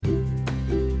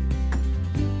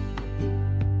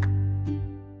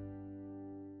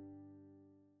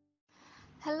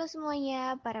Halo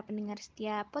semuanya, para pendengar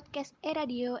setia podcast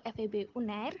e-radio FEB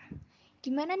UNER.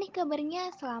 Gimana nih kabarnya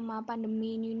selama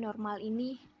pandemi new normal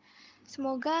ini?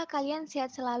 Semoga kalian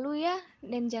sehat selalu ya,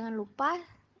 dan jangan lupa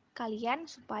kalian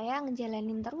supaya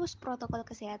ngejalanin terus protokol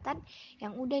kesehatan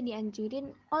yang udah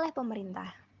dianjurin oleh pemerintah.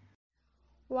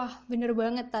 Wah, bener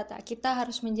banget Tata. Kita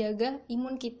harus menjaga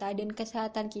imun kita dan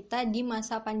kesehatan kita di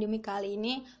masa pandemi kali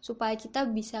ini supaya kita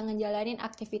bisa ngejalanin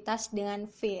aktivitas dengan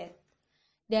fit.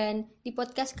 Dan di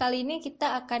podcast kali ini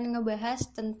kita akan ngebahas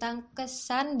tentang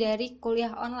kesan dari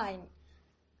kuliah online.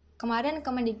 Kemarin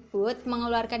Kemendikbud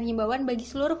mengeluarkan himbauan bagi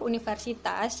seluruh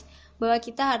universitas bahwa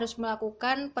kita harus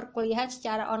melakukan perkuliahan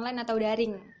secara online atau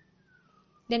daring.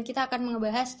 Dan kita akan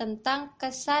ngebahas tentang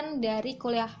kesan dari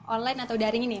kuliah online atau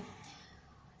daring ini.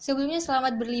 Sebelumnya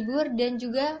selamat berlibur dan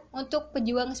juga untuk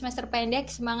pejuang semester pendek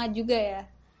semangat juga ya.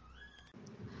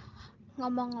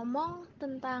 Ngomong-ngomong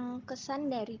tentang kesan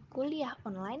dari kuliah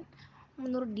online,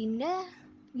 menurut Dinda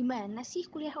gimana sih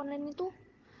kuliah online itu?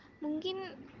 Mungkin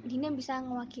Dina bisa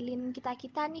ngewakilin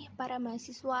kita-kita nih, para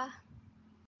mahasiswa.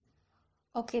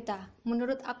 Oke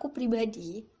menurut aku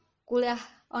pribadi, kuliah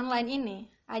online ini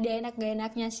ada enak gak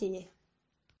enaknya sih.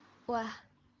 Wah,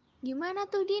 gimana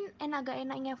tuh Din enak gak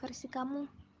enaknya versi kamu?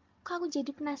 Kok aku jadi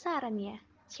penasaran ya?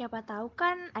 Siapa tahu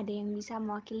kan ada yang bisa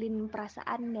mewakilin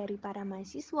perasaan dari para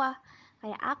mahasiswa.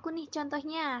 Kayak aku nih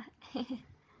contohnya.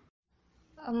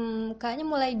 Kayaknya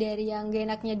mulai dari yang gak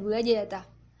enaknya dulu aja ya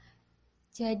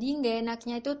Jadi gak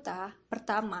enaknya itu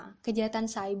pertama, kejahatan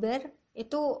cyber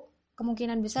itu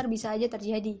kemungkinan besar bisa aja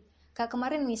terjadi. Kayak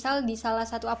kemarin misal di salah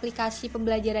satu aplikasi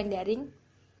pembelajaran daring,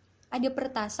 ada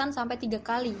peretasan sampai 3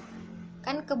 kali.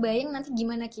 Kan kebayang nanti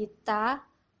gimana kita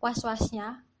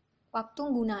was-wasnya waktu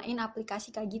nggunain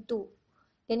aplikasi kayak gitu.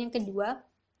 Dan yang kedua,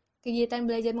 kegiatan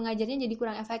belajar mengajarnya jadi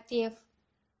kurang efektif.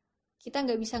 Kita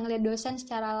nggak bisa ngeliat dosen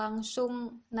secara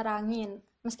langsung nerangin,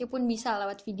 meskipun bisa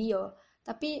lewat video,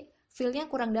 tapi feel-nya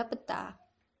kurang dapet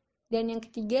Dan yang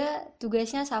ketiga,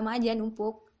 tugasnya sama aja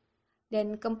numpuk.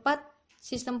 Dan keempat,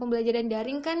 sistem pembelajaran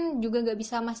daring kan juga nggak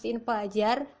bisa mastiin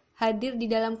pelajar hadir di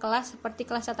dalam kelas seperti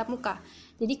kelas tatap muka.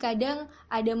 Jadi kadang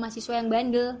ada mahasiswa yang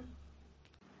bandel.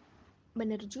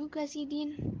 Bener juga sih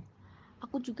Din.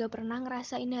 Aku juga pernah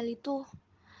ngerasain hal itu.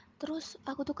 Terus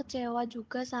aku tuh kecewa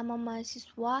juga sama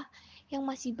mahasiswa yang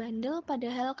masih bandel,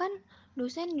 padahal kan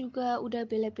dosen juga udah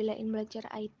bela-belain belajar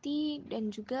IT dan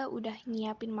juga udah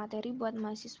nyiapin materi buat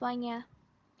mahasiswanya.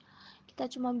 Kita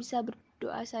cuma bisa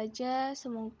berdoa saja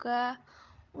semoga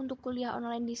untuk kuliah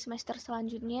online di semester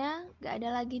selanjutnya gak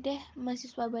ada lagi deh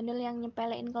mahasiswa bandel yang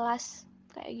nyepelein kelas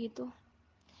kayak gitu.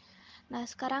 Nah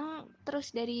sekarang terus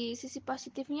dari sisi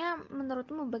positifnya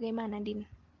menurutmu bagaimana Din?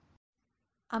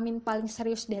 Amin paling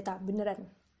serius deh beneran.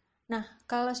 Nah,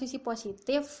 kalau sisi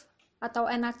positif atau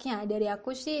enaknya dari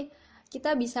aku sih,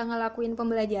 kita bisa ngelakuin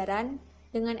pembelajaran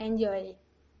dengan enjoy.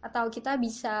 Atau kita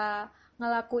bisa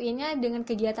ngelakuinnya dengan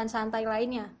kegiatan santai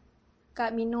lainnya.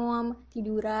 Kayak minum,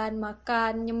 tiduran,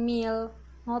 makan, nyemil,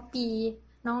 ngopi,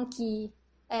 nongki.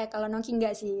 Kalau nongki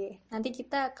enggak sih. Nanti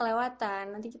kita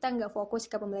kelewatan, nanti kita enggak fokus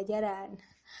ke pembelajaran.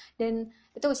 Dan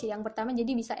itu sih yang pertama,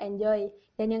 jadi bisa enjoy.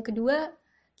 Dan yang kedua,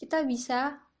 kita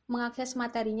bisa mengakses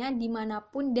materinya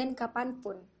dimanapun dan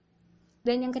kapanpun.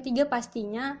 Dan yang ketiga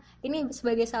pastinya, ini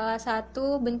sebagai salah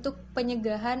satu bentuk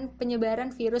penyegahan penyebaran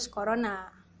virus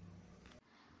corona.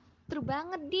 Betul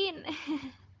banget Din.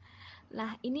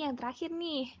 Nah ini yang terakhir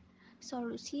nih,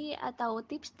 solusi atau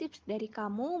tips-tips dari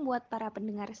kamu buat para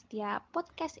pendengar setia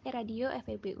podcast e-radio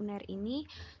FEB UNER ini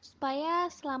supaya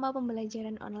selama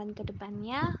pembelajaran online ke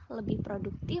depannya lebih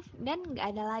produktif dan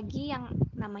gak ada lagi yang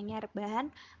namanya rebahan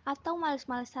atau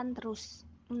males-malesan terus.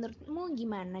 Menurutmu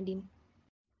gimana Din?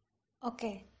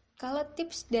 Oke, kalau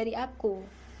tips dari aku,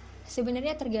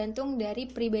 sebenarnya tergantung dari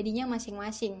pribadinya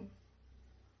masing-masing.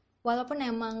 Walaupun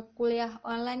emang kuliah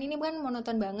online ini kan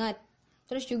monoton banget,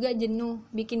 terus juga jenuh,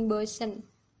 bikin bosen.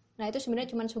 Nah itu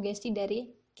sebenarnya cuma sugesti dari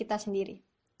kita sendiri.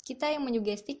 Kita yang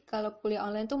menyugesti kalau kuliah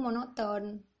online tuh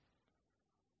monoton.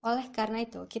 Oleh karena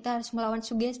itu, kita harus melawan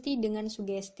sugesti dengan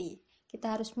sugesti.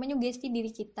 Kita harus menyugesti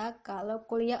diri kita kalau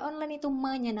kuliah online itu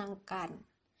menyenangkan.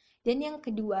 Dan yang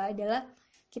kedua adalah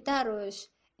kita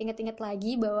harus ingat-ingat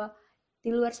lagi bahwa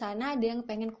di luar sana ada yang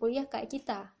pengen kuliah kayak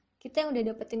kita. Kita yang udah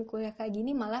dapetin kuliah kayak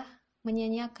gini malah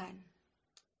menyia-nyiakan.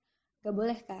 Gak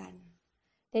boleh kan?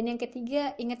 Dan yang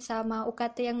ketiga, ingat sama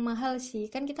UKT yang mahal sih.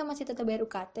 Kan kita masih tetap bayar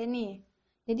UKT nih.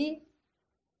 Jadi,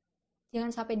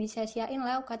 jangan sampai disia-siain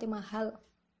lah UKT mahal.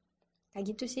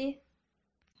 Kayak gitu sih.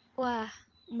 Wah,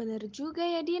 bener juga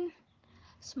ya Din.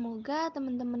 Semoga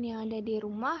teman-teman yang ada di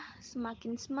rumah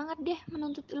semakin semangat deh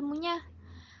menuntut ilmunya.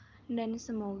 Dan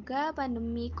semoga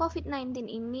pandemi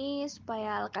COVID-19 ini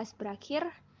supaya lekas berakhir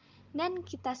dan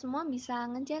kita semua bisa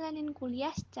ngejalanin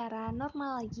kuliah secara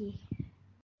normal lagi.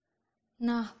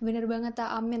 Nah, bener banget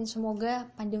tak amin. Semoga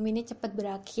pandemi ini cepat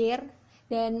berakhir.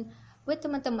 Dan buat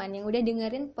teman-teman yang udah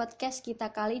dengerin podcast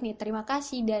kita kali ini, terima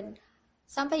kasih dan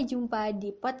sampai jumpa di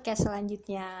podcast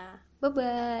selanjutnya.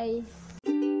 Bye-bye.